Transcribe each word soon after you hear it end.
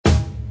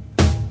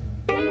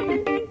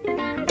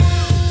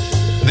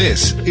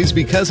This is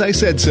Because I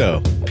Said So,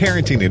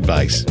 parenting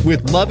advice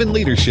with love and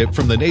leadership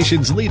from the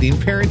nation's leading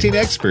parenting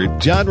expert,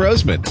 John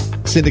Rosemond,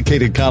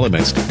 syndicated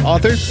columnist,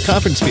 author,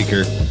 conference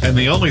speaker, and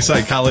the only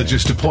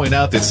psychologist to point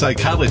out that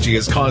psychology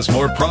has caused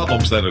more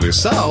problems than it has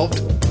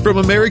solved. From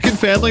American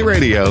Family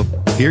Radio,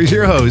 here's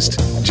your host,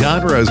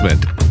 John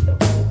Rosemond.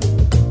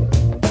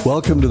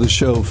 Welcome to the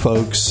show,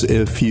 folks.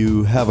 If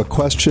you have a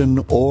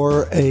question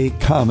or a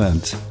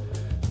comment,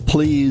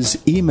 please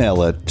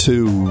email it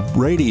to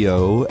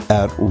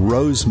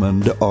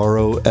radio@rosemond,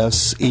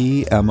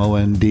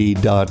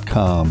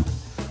 ROSEMOND.com.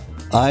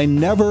 I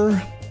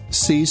never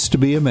cease to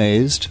be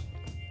amazed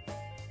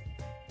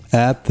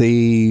at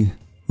the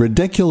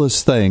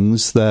ridiculous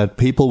things that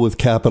people with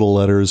capital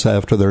letters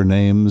after their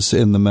names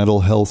in the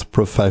mental health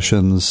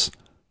professions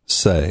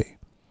say.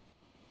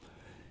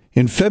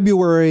 In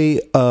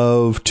February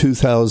of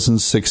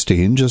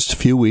 2016, just a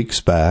few weeks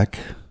back,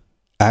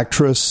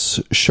 actress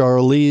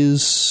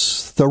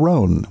Charlize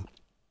Theron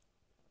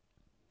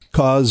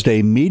caused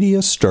a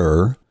media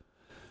stir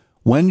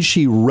when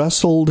she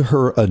wrestled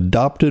her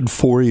adopted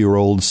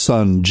 4-year-old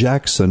son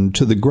Jackson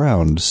to the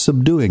ground,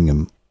 subduing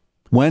him,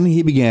 when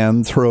he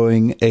began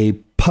throwing a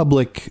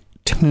public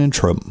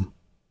tantrum.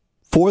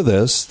 For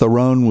this,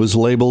 Theron was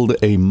labeled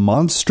a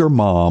monster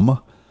mom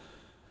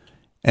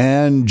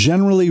and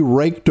generally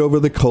raked over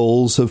the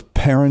coals of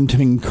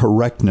parenting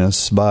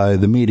correctness by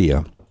the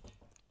media.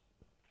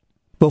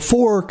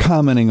 Before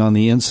commenting on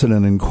the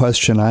incident in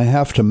question, I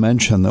have to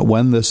mention that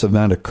when this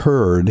event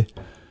occurred,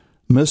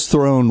 Miss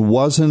Theron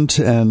wasn't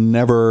and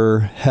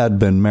never had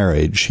been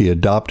married. She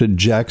adopted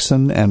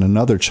Jackson and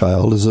another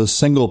child as a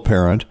single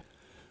parent,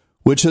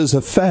 which is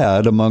a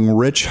fad among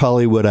rich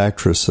Hollywood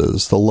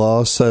actresses. The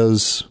law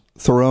says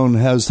Theron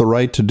has the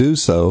right to do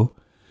so.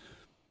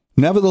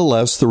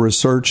 Nevertheless, the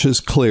research is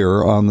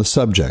clear on the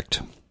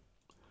subject.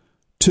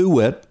 To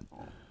wit,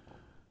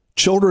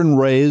 children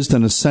raised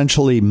in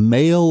essentially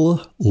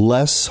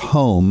male-less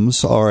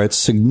homes are at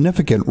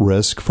significant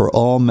risk for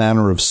all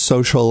manner of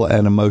social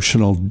and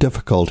emotional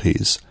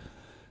difficulties,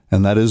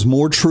 and that is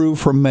more true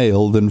for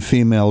male than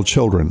female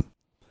children.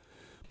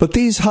 But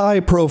these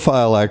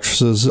high-profile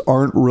actresses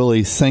aren't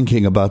really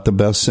thinking about the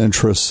best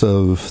interests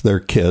of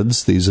their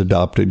kids, these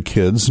adopted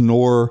kids,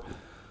 nor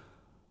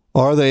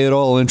are they at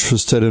all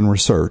interested in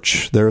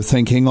research. They're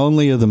thinking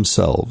only of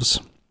themselves.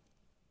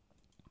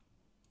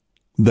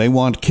 They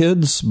want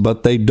kids,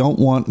 but they don't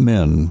want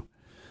men.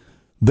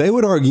 They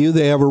would argue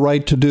they have a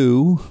right to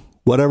do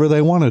whatever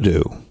they want to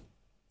do.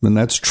 And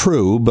that's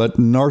true, but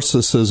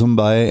narcissism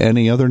by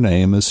any other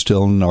name is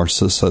still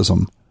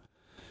narcissism.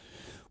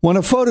 When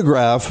a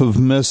photograph of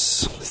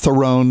Miss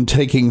Theron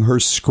taking her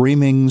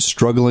screaming,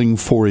 struggling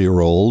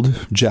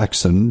 4-year-old,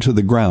 Jackson, to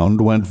the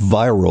ground went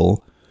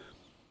viral,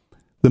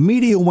 the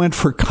media went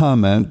for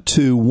comment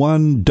to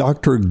one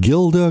Dr.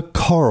 Gilda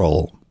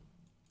Carl.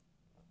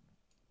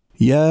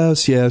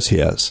 Yes.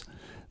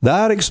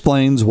 That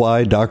explains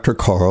why Dr.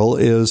 Carl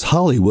is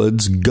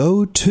Hollywood's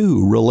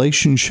go-to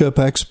relationship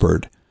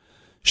expert.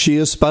 She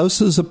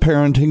espouses a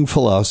parenting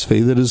philosophy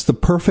that is the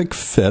perfect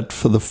fit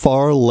for the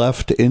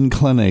far-left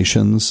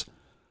inclinations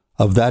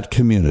of that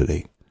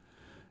community.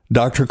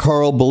 Dr.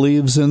 Carl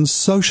believes in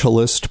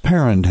socialist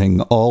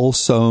parenting,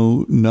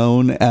 also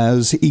known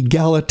as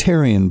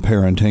egalitarian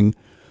parenting,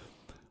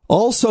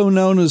 also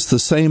known as the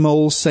same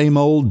old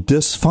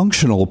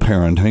dysfunctional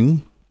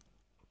parenting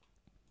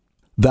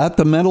that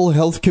the mental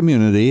health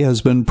community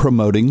has been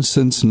promoting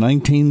since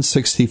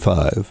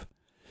 1965.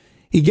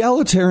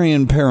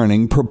 Egalitarian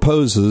parenting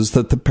proposes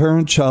that the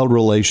parent-child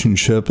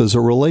relationship is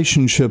a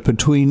relationship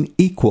between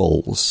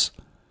equals,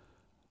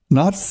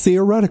 not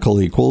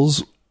theoretical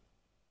equals,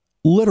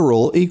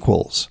 literal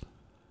equals.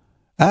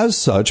 As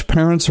such,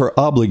 parents are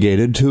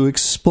obligated to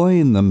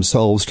explain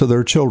themselves to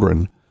their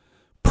children,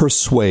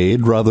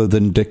 persuade rather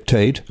than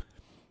dictate,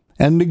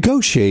 and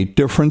negotiate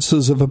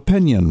differences of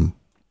opinion.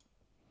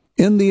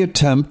 In the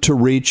attempt to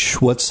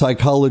reach what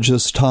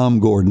psychologist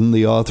Tom Gordon,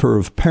 the author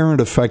of Parent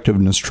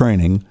Effectiveness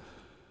Training,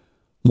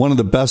 one of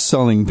the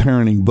best-selling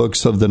parenting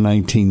books of the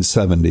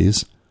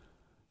 1970s,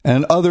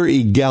 and other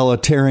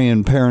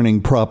egalitarian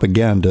parenting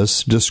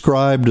propagandists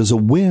described as a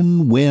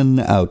win-win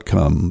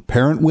outcome.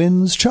 Parent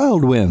wins,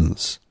 child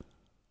wins.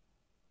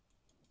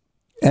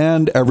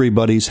 And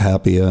everybody's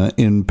happy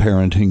in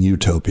parenting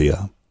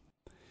utopia.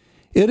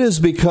 It is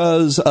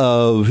because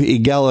of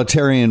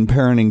egalitarian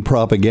parenting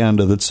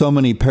propaganda that so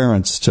many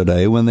parents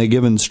today, when they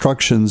give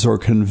instructions or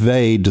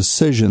convey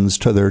decisions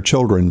to their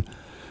children,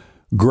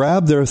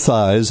 grab their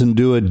thighs and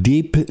do a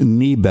deep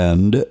knee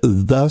bend,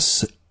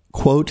 thus,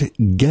 quote,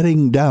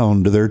 getting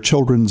down to their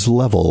children's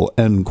level,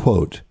 end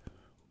quote.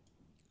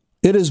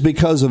 It is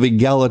because of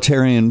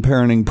egalitarian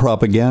parenting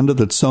propaganda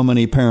that so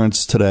many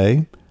parents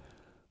today,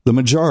 the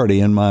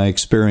majority in my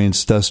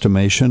experienced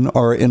estimation,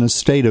 are in a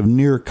state of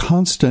near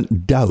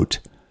constant doubt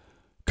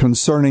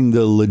concerning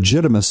the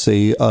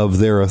legitimacy of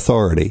their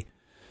authority.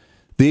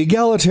 The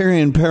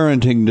egalitarian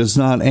parenting does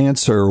not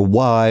answer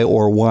why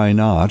or why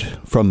not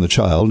from the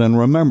child, and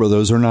remember,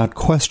 those are not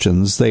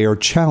questions, they are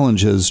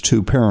challenges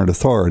to parent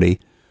authority,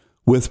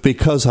 with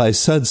 "because I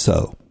said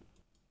so."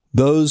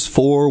 Those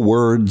 4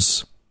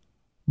 words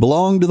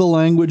belong to the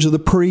language of the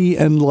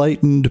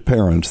pre-enlightened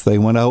parent. They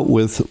went out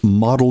with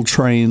model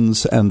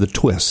trains and the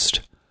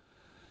twist.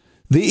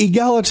 The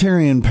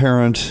egalitarian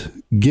parent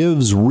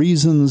gives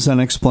reasons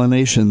and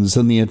explanations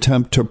in the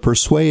attempt to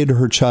persuade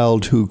her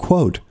child to,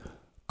 quote,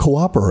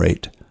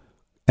 cooperate,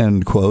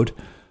 end quote,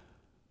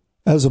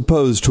 as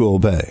opposed to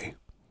obey.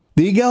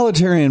 The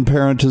egalitarian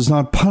parent does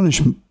not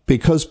punish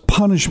because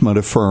punishment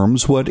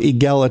affirms what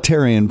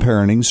egalitarian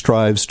parenting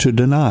strives to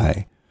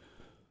deny,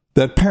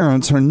 that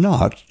parents are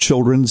not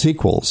children's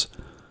equals.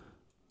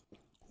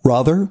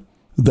 Rather,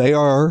 they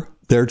are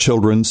their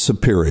children's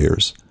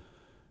superiors.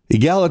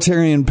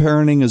 Egalitarian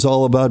parenting is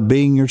all about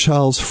being your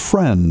child's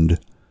friend,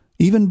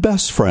 even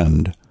best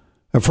friend.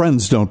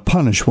 Friends don't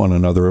punish one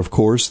another, of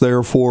course.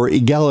 Therefore,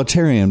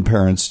 egalitarian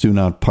parents do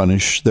not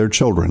punish their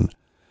children.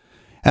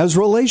 As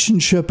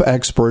relationship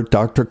expert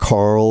Dr.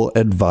 Carl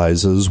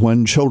advises,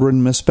 when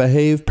children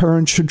misbehave,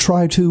 parents should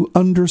try to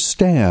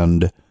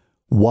understand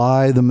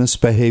why the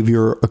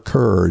misbehavior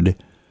occurred.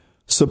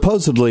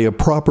 Supposedly, a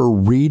proper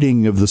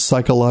reading of the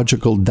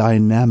psychological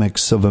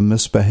dynamics of a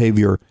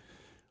misbehavior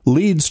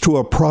leads to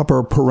a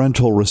proper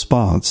parental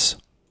response.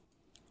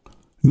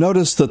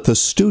 Notice that the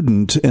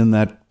student in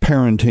that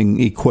parenting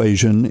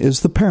equation is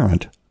the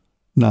parent,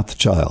 not the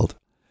child.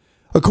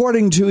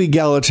 According to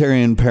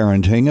egalitarian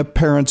parenting, a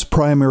parent's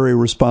primary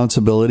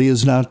responsibility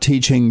is not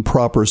teaching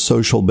proper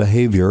social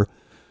behavior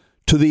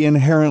to the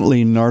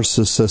inherently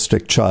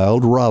narcissistic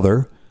child.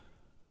 Rather,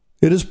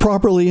 it is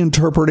properly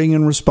interpreting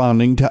and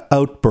responding to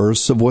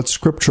outbursts of what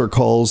Scripture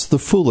calls the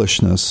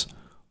foolishness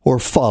or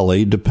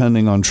folly,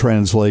 depending on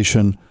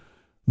translation,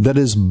 that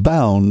is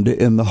bound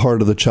in the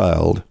heart of the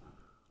child.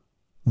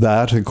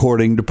 That,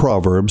 according to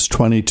Proverbs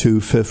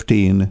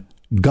 22:15,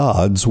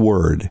 God's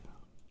Word.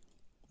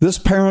 This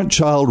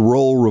parent-child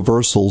role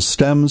reversal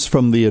stems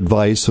from the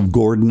advice of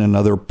Gordon and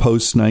other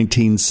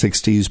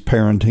post-1960s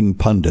parenting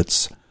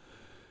pundits.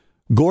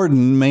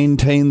 Gordon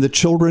maintained that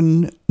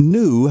children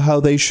knew how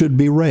they should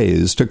be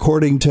raised.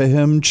 According to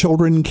him,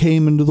 children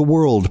came into the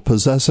world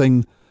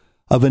possessing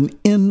of an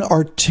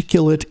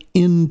inarticulate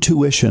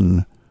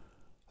intuition,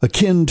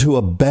 akin to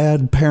a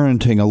bad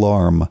parenting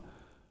alarm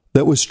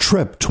that was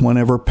tripped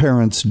whenever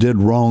parents did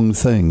wrong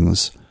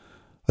things.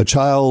 A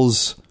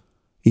child's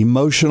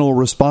emotional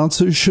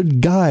responses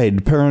should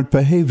guide parent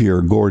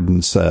behavior,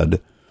 Gordon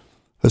said.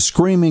 A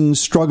screaming,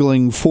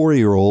 struggling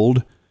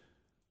 4-year-old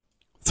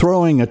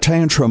throwing a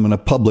tantrum in a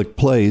public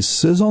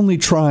place is only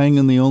trying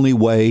in the only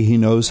way he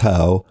knows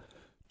how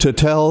to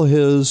tell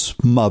his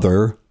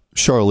mother,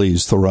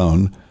 Charlize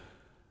Theron,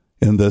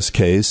 in this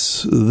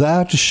case,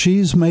 that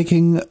she's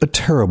making a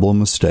terrible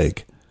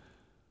mistake.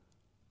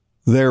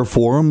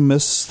 Therefore,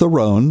 Miss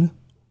Theron,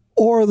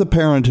 or the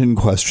parent in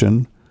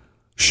question,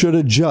 should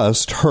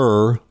adjust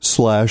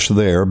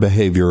her/their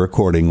behavior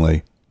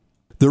accordingly.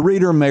 The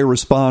reader may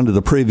respond to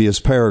the previous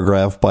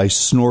paragraph by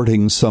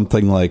snorting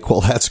something like,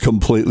 well, that's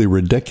completely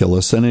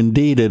ridiculous, and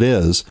indeed it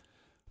is.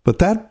 But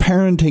that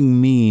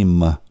parenting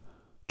meme,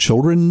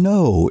 children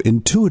know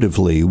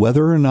intuitively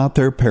whether or not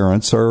their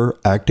parents are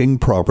acting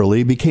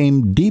properly,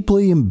 became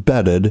deeply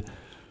embedded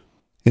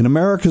in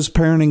America's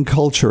parenting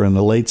culture in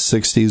the late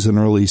 60s and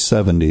early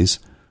 70s.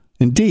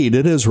 Indeed,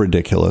 it is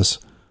ridiculous.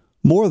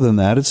 More than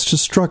that, it's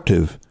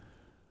destructive.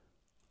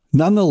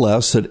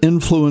 Nonetheless, it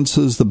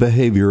influences the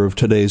behavior of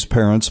today's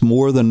parents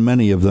more than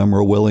many of them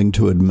are willing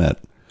to admit.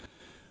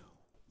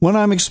 When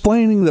I'm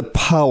explaining the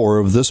power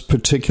of this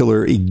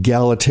particular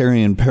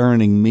egalitarian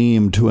parenting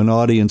meme to an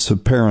audience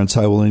of parents,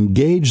 I will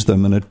engage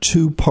them in a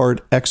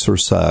 2-part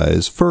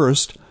exercise.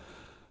 First,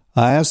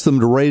 I ask them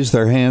to raise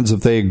their hands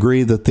if they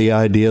agree that the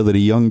idea that a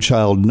young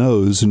child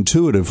knows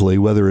intuitively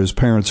whether his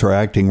parents are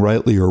acting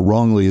rightly or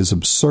wrongly is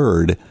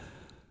absurd.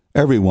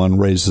 Everyone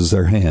raises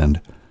their hand.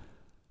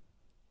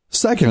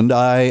 Second,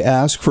 I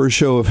ask for a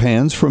show of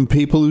hands from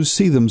people who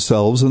see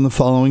themselves in the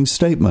following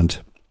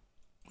statement,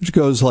 which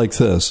goes like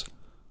this.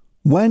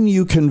 When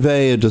you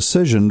convey a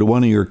decision to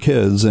one of your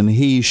kids and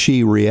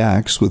he/she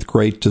reacts with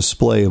great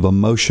display of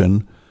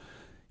emotion,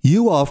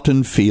 you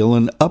often feel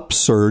an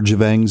upsurge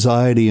of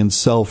anxiety and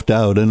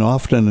self-doubt and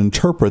often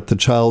interpret the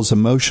child's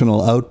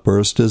emotional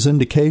outburst as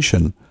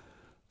indication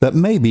that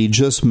maybe,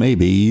 just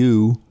maybe,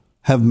 you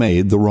have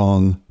made the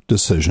wrong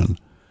decision.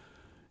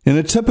 In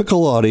a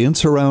typical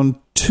audience, around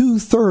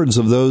 2/3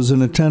 of those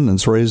in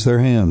attendance raise their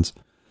hands.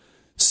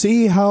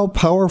 See how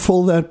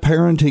powerful that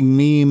parenting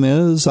meme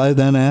is, I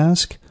then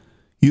ask?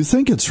 You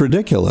think it's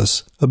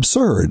ridiculous,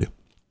 absurd.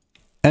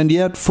 And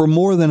yet, for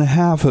more than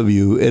half of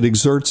you, it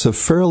exerts a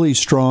fairly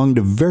strong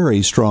to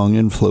very strong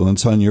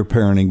influence on your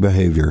parenting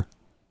behavior.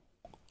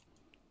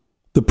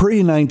 The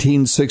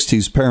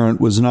pre-1960s parent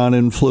was not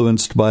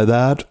influenced by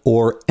that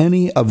or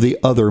any of the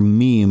other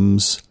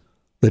memes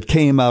that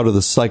came out of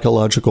the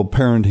psychological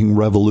parenting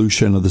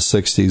revolution of the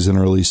 60s and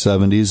early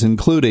 70s,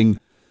 including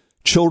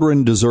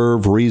children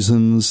deserve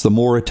reasons, the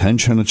more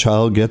attention a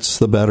child gets,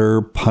 the better,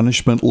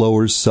 punishment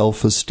lowers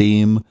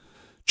self-esteem,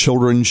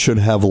 children should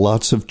have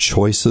lots of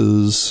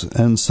choices,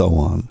 and so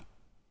on.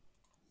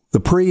 The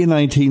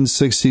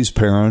pre-1960s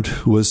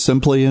parent was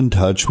simply in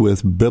touch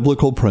with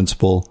biblical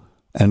principle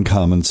and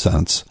common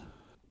sense.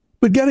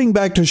 But getting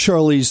back to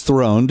Charlize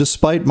Theron,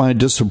 despite my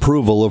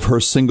disapproval of her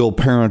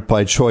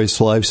single-parent-by-choice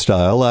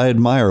lifestyle, I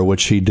admire what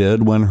she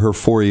did when her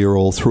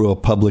 4-year-old threw a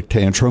public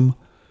tantrum.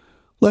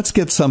 Let's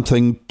get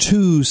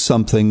two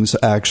somethings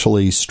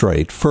actually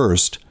straight.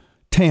 First,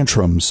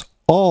 tantrums,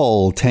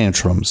 all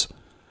tantrums,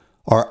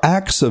 are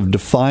acts of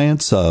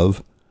defiance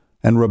of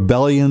and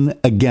rebellion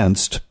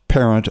against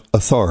parent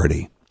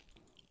authority.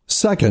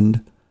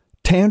 Second,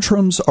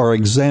 tantrums are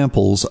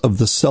examples of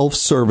the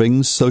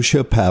self-serving,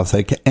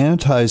 sociopathic,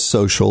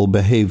 antisocial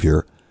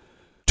behavior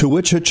to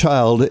which a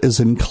child is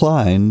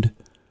inclined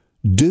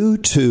due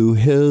to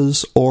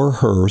his or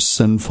her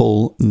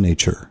sinful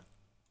nature.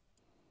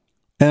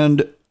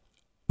 And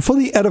for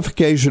the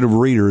edification of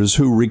readers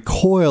who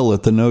recoil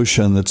at the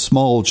notion that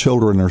small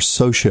children are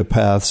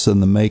sociopaths in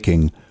the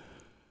making,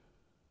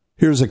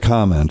 here's a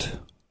comment.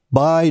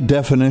 By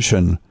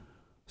definition,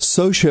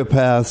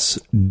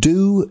 sociopaths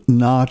do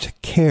not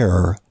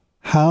care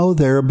how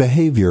their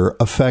behavior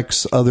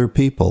affects other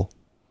people.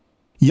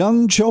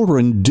 Young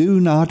children do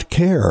not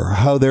care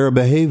how their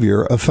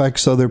behavior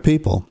affects other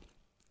people.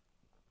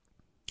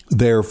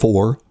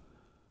 Therefore,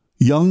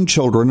 young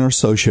children are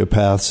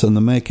sociopaths in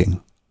the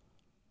making.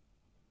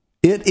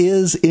 It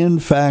is, in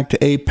fact,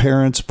 a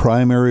parent's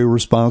primary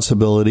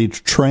responsibility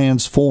to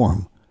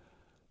transform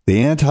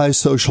the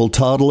antisocial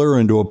toddler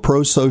into a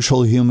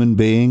prosocial human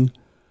being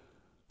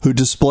who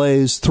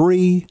displays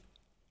 3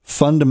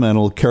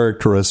 fundamental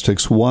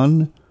characteristics.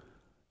 1,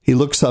 he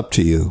looks up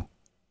to you.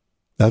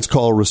 That's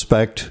called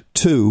respect.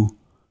 2,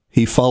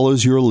 he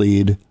follows your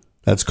lead.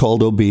 That's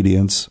called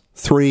obedience.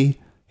 3,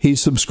 he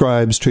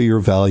subscribes to your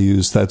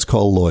values. That's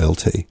called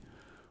loyalty.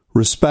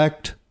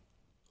 Respect,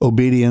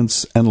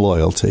 obedience, and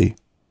loyalty.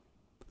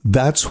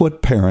 That's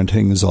what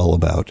parenting is all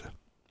about.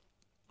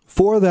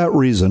 For that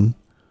reason,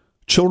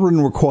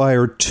 children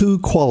require 2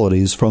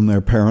 qualities from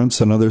their parents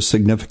and other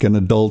significant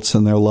adults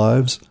in their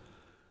lives.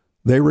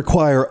 They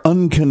require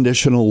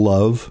unconditional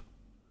love.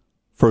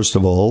 First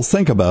of all,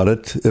 think about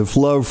it. If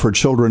love for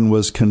children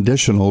was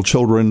conditional,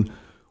 children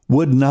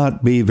would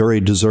not be very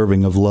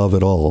deserving of love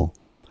at all.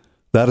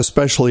 That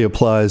especially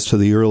applies to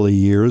the early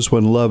years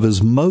when love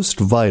is most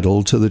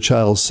vital to the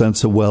child's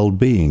sense of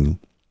well-being.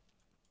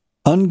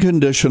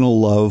 Unconditional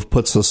love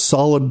puts a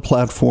solid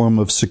platform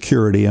of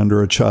security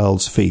under a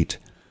child's feet.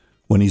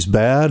 When he's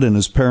bad and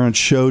his parents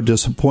show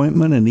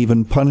disappointment and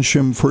even punish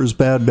him for his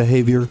bad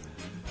behavior,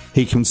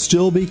 he can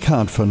still be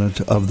confident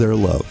of their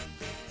love.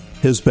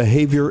 His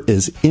behavior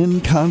is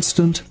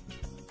inconstant,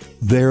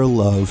 their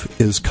love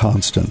is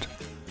constant.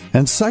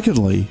 And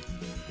secondly,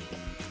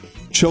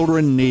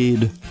 children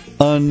need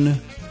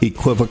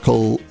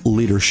unequivocal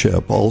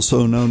leadership,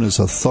 also known as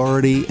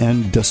authority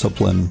and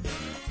discipline.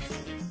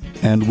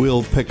 And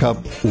we'll pick up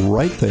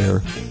right there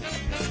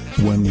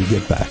when we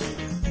get back.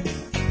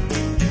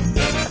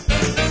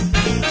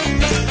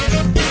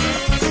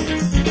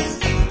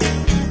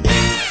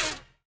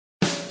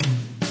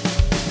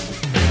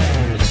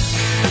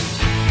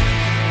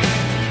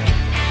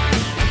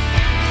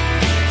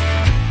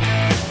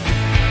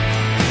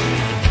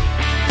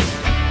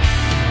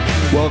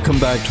 Welcome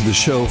back to the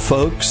show,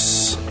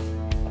 folks.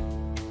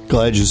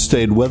 Glad you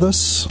stayed with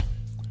us.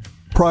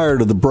 Prior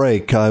to the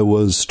break, I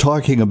was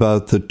talking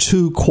about the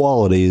 2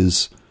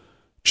 qualities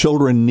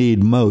children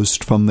need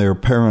most from their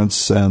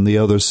parents and the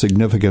other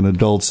significant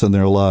adults in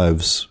their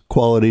lives.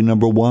 Quality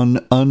number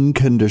 1,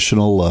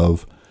 unconditional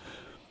love.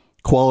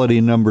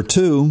 Quality number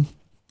 2,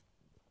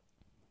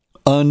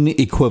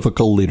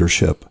 unequivocal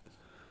leadership.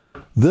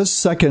 This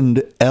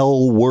second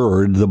L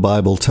word, the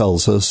Bible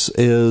tells us,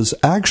 is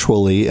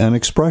actually an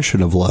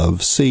expression of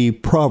love. See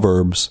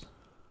Proverbs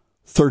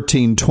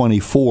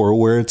 13:24,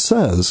 where it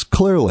says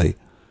clearly,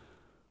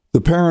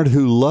 the parent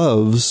who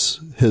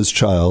loves his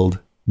child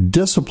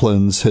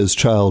disciplines his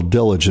child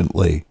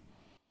diligently.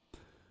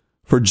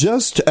 For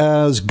just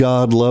as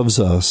God loves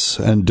us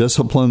and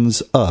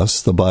disciplines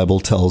us, the Bible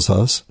tells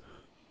us,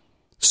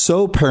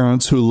 so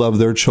parents who love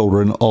their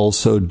children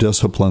also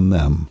discipline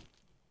them.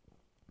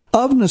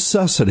 Of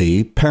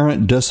necessity,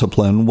 parent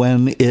discipline,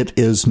 when it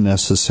is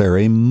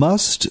necessary,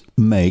 must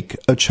make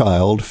a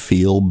child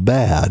feel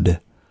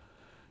bad.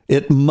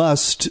 It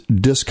must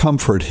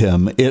discomfort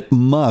him. It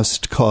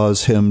must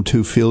cause him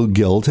to feel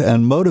guilt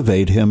and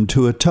motivate him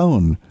to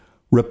atone,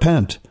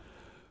 repent,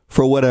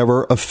 for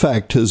whatever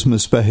effect his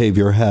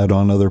misbehavior had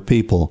on other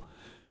people.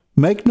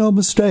 Make no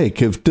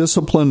mistake, if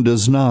discipline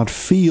does not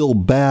feel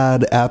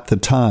bad at the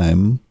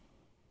time,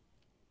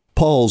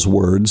 Paul's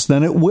words,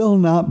 then it will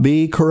not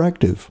be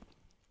corrective.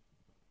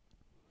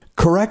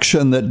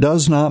 Correction that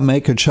does not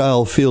make a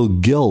child feel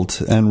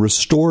guilt and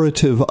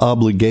restorative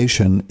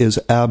obligation is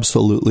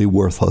absolutely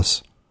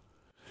worthless.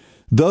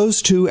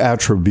 Those 2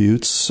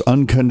 attributes,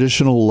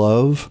 unconditional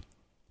love,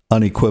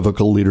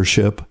 unequivocal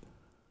leadership,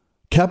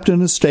 kept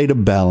in a state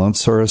of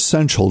balance, are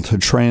essential to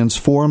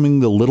transforming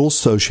the little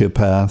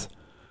sociopath,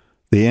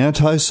 the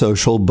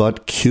antisocial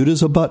but cute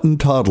as a button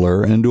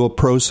toddler, into a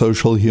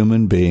prosocial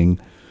human being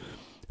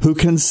who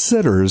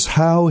considers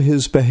how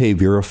his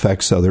behavior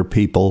affects other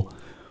people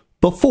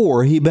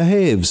before he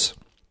behaves.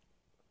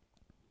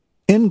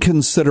 In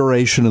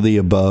consideration of the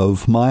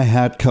above, my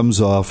hat comes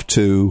off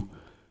to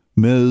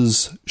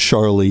Ms.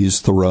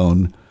 Charlize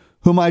Theron,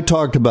 whom I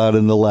talked about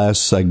in the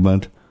last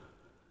segment.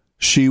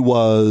 She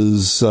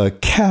was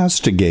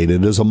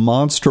castigated as a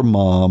monster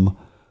mom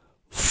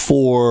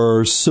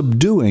for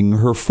subduing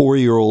her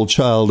 4-year-old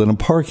child in a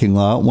parking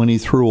lot when he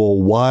threw a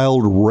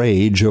wild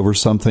rage over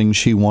something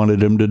she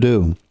wanted him to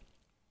do.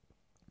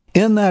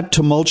 In that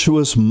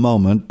tumultuous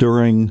moment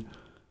during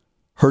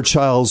her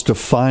child's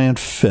defiant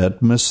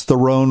fit, Miss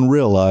Theron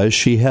realized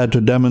she had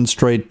to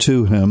demonstrate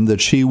to him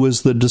that she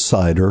was the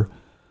decider,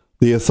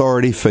 the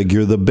authority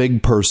figure, the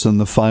big person,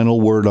 the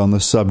final word on the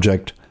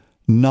subject,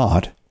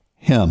 not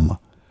him.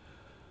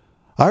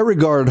 I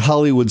regard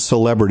Hollywood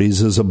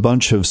celebrities as a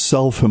bunch of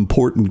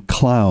self-important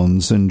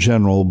clowns in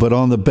general, but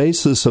on the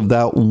basis of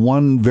that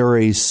one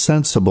very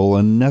sensible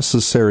and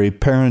necessary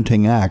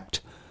parenting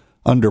act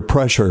under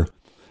pressure,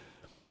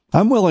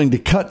 I'm willing to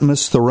cut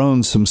Miss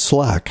Theron some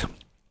slack.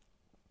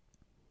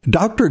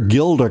 Dr.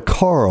 Gilda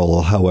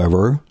Carl,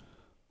 however,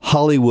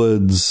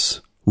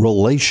 Hollywood's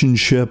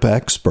relationship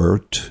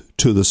expert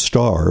to the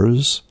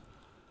stars,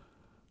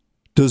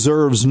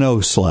 deserves no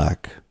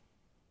slack.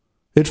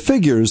 It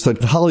figures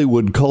that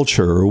Hollywood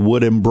culture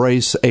would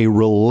embrace a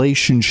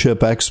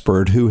relationship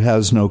expert who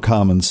has no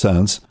common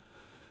sense,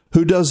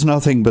 who does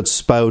nothing but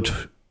spout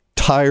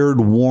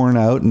tired, worn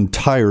out, and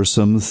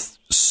tiresome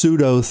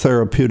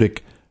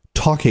pseudo-therapeutic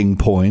talking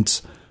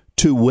points,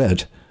 to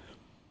wit,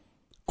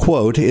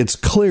 quote, "It's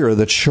clear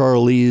that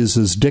Charlize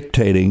is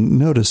dictating,"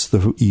 notice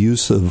the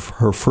use of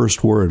her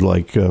first word,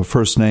 like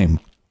first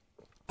name,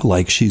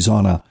 like she's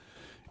on a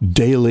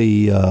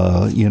daily,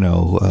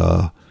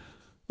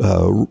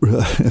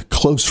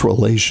 close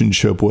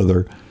relationship with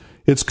her.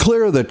 It's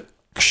clear that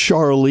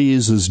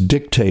Charlize is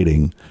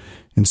dictating.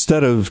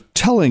 Instead of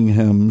telling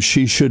him,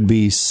 she should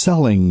be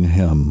selling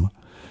him.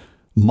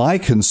 My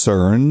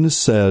concern,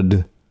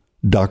 said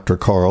Dr.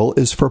 Carl,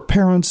 is for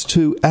parents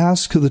to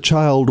ask the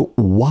child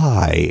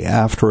why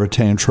after a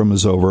tantrum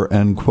is over,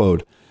 end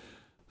quote.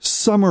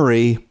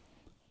 Summary,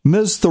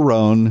 Ms.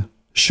 Theron,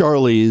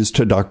 Charlize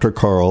to Dr.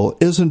 Carl,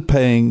 isn't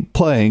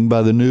playing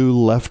by the new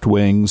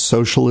left-wing,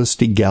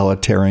 socialist,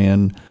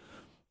 egalitarian,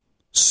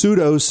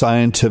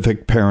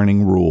 pseudo-scientific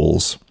parenting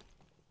rules.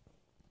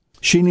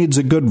 She needs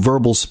a good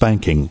verbal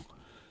spanking,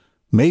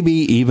 maybe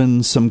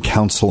even some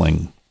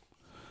counseling.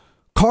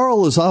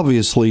 Carl is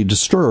obviously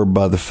disturbed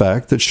by the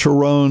fact that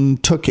Sharon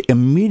took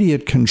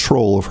immediate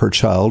control of her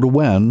child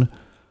when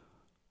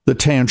the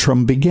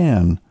tantrum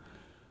began.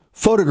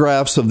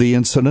 Photographs of the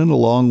incident,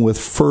 along with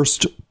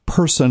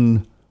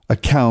first-person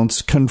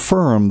accounts,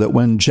 confirm that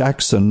when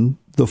Jackson,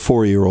 the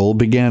 4-year-old,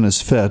 began his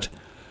fit,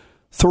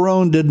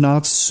 Theron did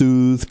not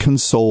soothe,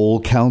 console,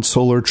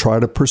 counsel, or try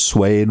to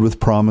persuade with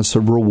promise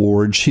of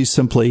reward. She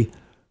simply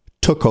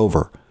took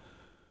over.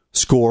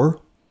 Score: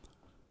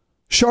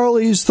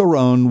 Charlize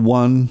Theron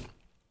 1,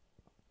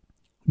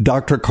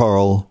 Dr.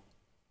 Carl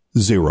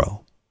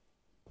 0.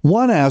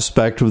 One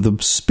aspect of the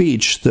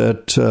speech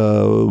that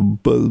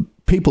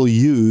people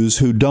use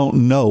who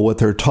don't know what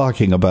they're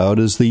talking about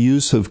is the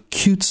use of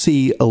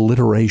cutesy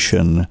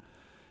alliteration,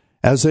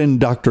 as in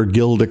Dr.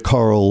 Gilda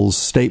Carl's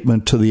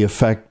statement to the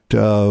effect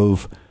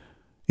of,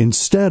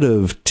 instead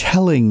of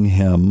telling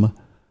him,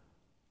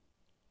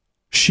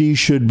 she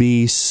should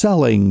be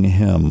selling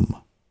him.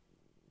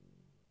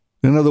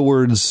 In other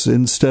words,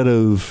 instead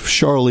of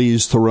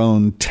Charlize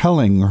Theron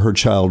telling her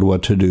child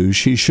what to do,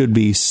 she should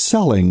be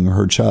selling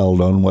her child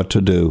on what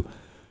to do.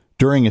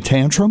 During a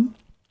tantrum?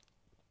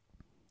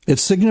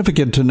 It's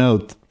significant to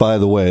note, by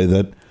the way,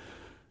 that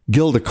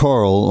Gilda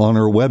Carl, on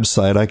her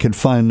website, I could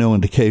find no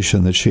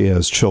indication that she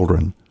has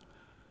children.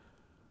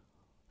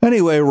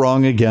 Anyway,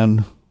 wrong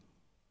again.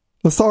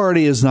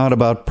 Authority is not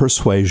about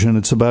persuasion.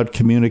 It's about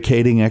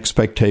communicating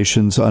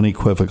expectations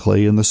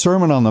unequivocally. In the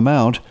Sermon on the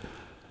Mount,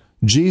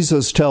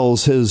 Jesus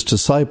tells his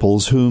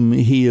disciples, whom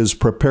he is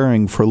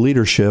preparing for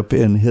leadership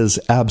in his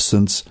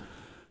absence,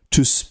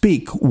 to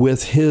speak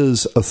with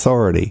his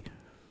authority.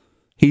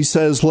 He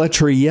says, let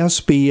your yes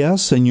be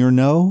yes and your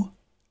no,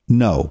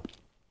 no.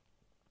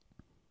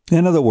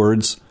 In other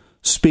words,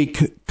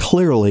 speak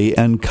clearly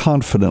and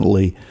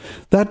confidently.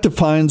 That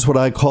defines what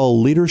I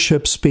call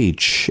leadership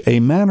speech,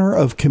 a manner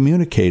of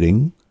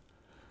communicating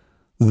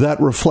that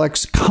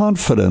reflects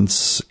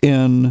confidence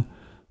in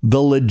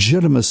the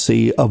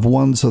legitimacy of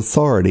one's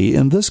authority,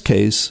 in this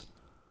case,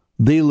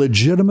 the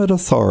legitimate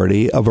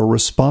authority of a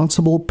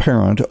responsible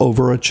parent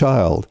over a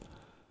child.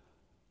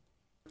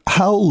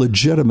 How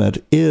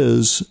legitimate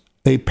is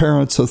a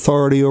parent's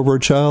authority over a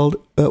child?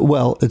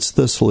 Well, it's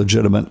this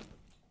legitimate.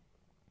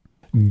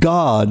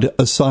 God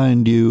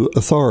assigned you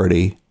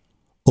authority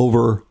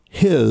over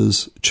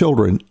his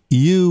children.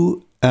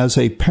 You, as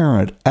a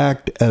parent,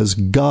 act as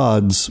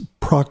God's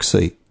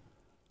proxy.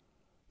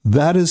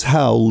 That is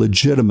how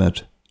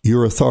legitimate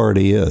your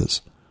authority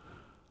is.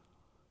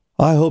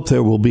 I hope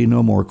there will be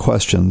no more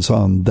questions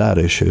on that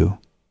issue.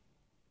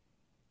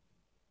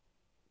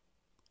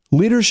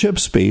 Leadership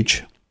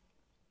speech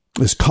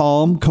is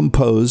calm,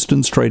 composed,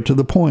 and straight to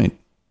the point.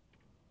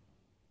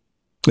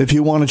 If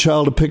you want a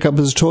child to pick up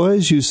his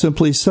toys, you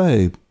simply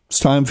say, "It's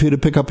time for you to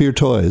pick up your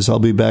toys. I'll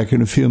be back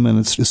in a few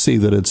minutes to see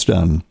that it's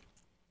done."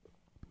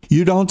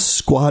 You don't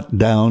squat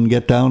down,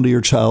 get down to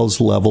your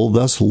child's level,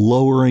 thus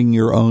lowering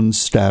your own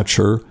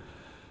stature,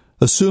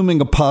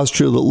 assuming a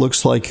posture that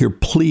looks like you're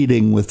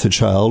pleading with the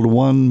child,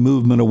 one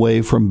movement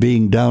away from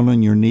being down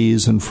on your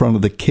knees in front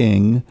of the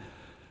king,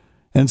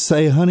 and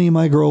say, "Honey,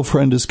 my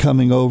girlfriend is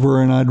coming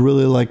over, and I'd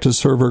really like to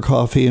serve her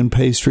coffee and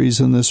pastries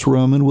in this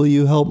room, and will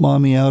you help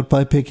Mommy out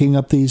by picking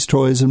up these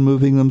toys and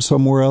moving them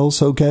somewhere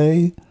else,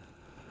 okay?"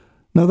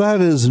 Now,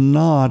 that is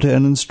not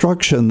an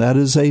instruction. That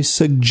is a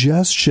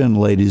suggestion,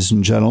 ladies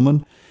and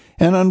gentlemen.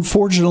 And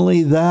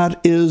unfortunately, that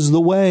is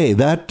the way.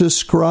 That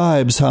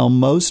describes how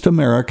most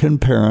American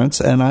parents,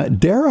 and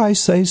dare I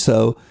say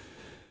so,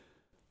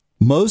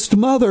 most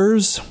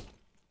mothers,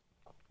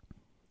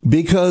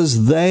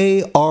 because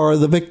they are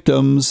the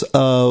victims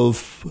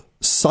of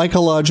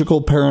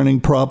psychological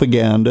parenting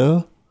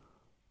propaganda,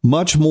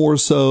 much more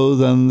so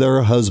than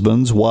their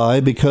husbands.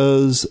 Why?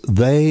 Because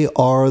they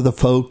are the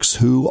folks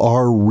who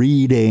are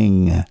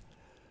reading.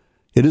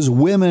 It is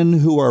women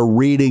who are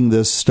reading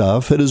this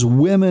stuff. It is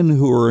women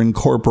who are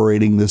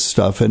incorporating this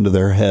stuff into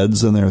their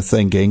heads and their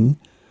thinking.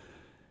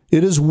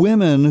 It is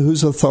women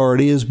whose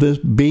authority is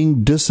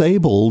being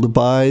disabled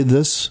by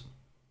this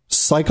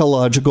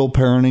psychological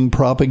parenting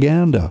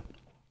propaganda.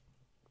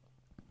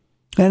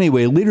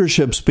 Anyway,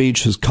 leadership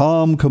speech is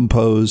calm,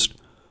 composed,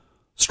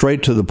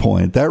 straight to the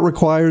point. That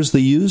requires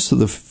the use of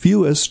the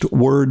fewest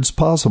words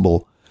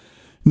possible.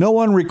 No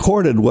one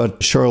recorded what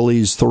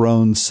Charlize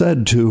Theron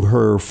said to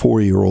her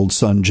 4-year-old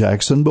son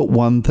Jackson, but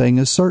one thing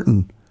is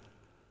certain.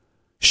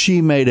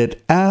 She made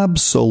it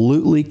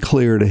absolutely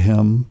clear to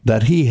him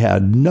that he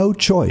had no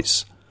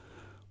choice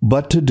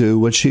but to do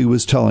what she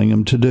was telling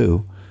him to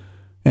do.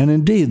 And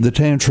indeed, the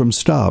tantrum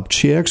stopped.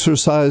 She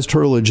exercised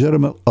her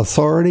legitimate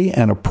authority,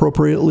 and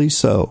appropriately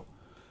so.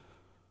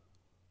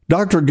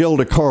 Dr.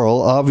 Gilda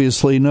Carl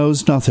obviously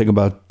knows nothing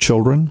about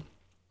children.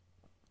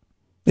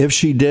 If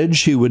she did,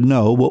 she would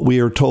know what we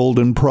are told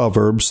in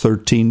Proverbs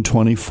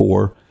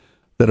 13:24,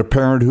 that a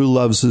parent who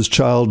loves his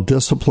child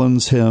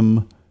disciplines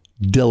him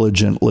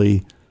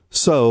diligently.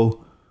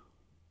 So,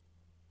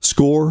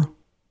 score,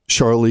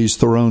 Charlize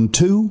Theron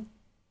 2,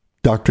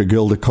 Dr.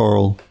 Gilda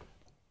Carl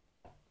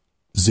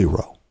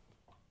 0.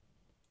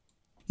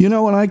 You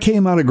know, when I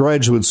came out of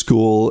graduate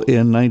school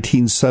in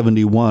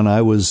 1971,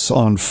 I was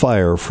on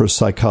fire for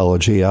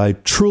psychology. I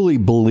truly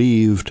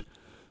believed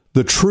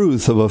the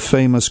truth of a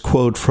famous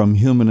quote from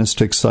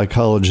humanistic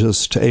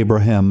psychologist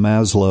Abraham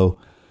Maslow,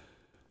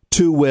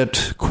 to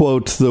wit,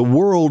 quote, "The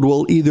world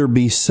will either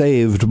be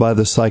saved by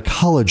the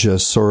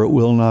psychologists or it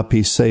will not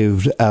be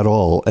saved at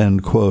all,"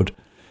 end quote.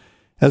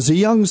 As a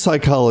young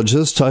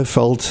psychologist, I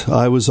felt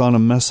I was on a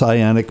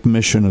messianic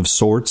mission of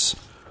sorts.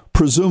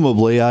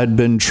 Presumably, I'd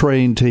been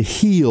trained to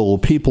heal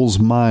people's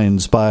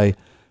minds by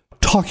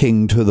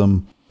talking to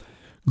them.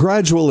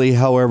 Gradually,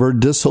 however,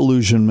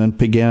 disillusionment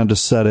began to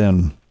set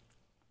in.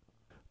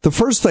 The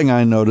first thing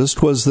I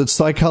noticed was that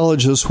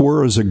psychologists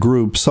were, as a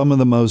group, some of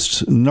the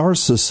most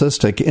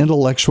narcissistic,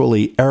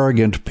 intellectually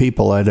arrogant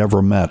people I'd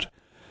ever met.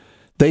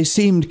 They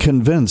seemed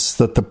convinced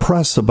that the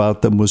press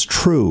about them was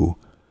true,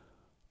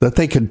 that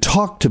they could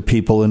talk to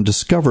people and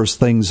discover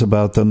things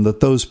about them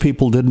that those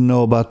people didn't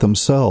know about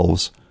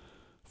themselves.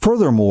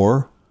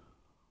 Furthermore,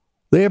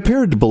 they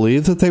appeared to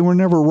believe that they were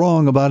never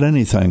wrong about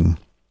anything.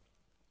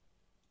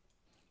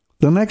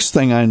 The next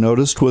thing I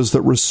noticed was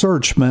that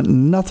research meant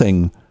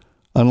nothing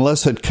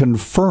unless it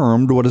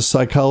confirmed what a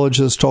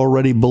psychologist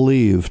already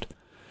believed.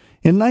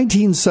 In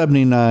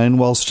 1979,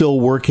 while still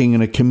working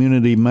in a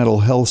community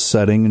mental health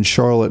setting in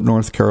Charlotte,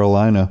 North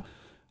Carolina,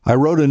 I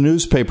wrote a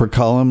newspaper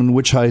column in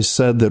which I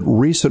said that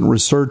recent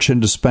research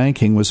into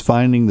spanking was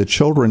finding that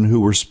children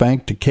who were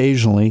spanked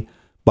occasionally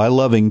by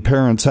loving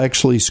parents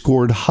actually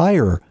scored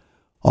higher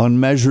on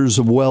measures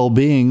of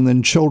well-being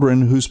than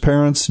children whose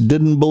parents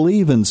didn't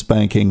believe in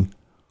spanking.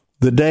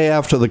 The day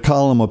after the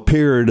column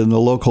appeared in the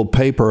local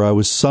paper, I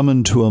was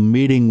summoned to a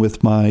meeting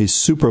with my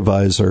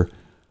supervisor,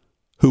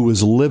 who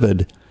was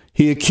livid.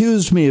 He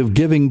accused me of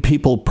giving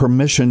people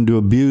permission to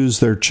abuse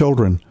their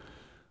children.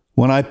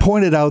 When I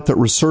pointed out that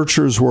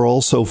researchers were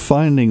also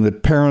finding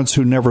that parents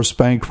who never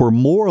spanked were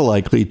more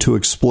likely to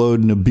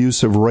explode in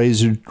abusive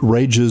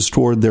rages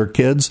toward their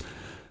kids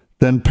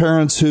than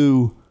parents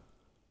who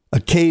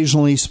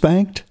occasionally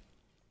spanked,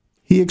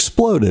 he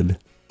exploded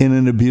in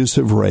an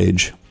abusive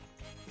rage.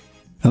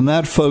 And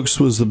that, folks,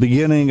 was the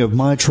beginning of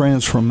my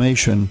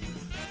transformation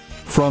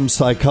from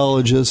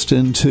psychologist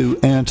into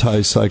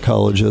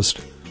anti-psychologist.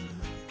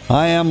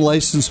 I am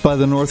licensed by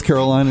the North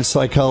Carolina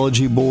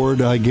Psychology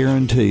Board. I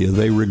guarantee you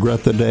they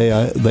regret the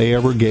day they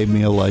ever gave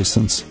me a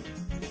license.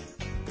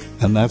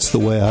 And that's the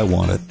way I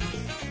want it.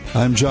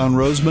 I'm John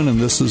Rosemond, and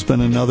this has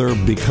been another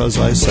Because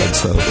I Said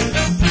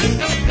So.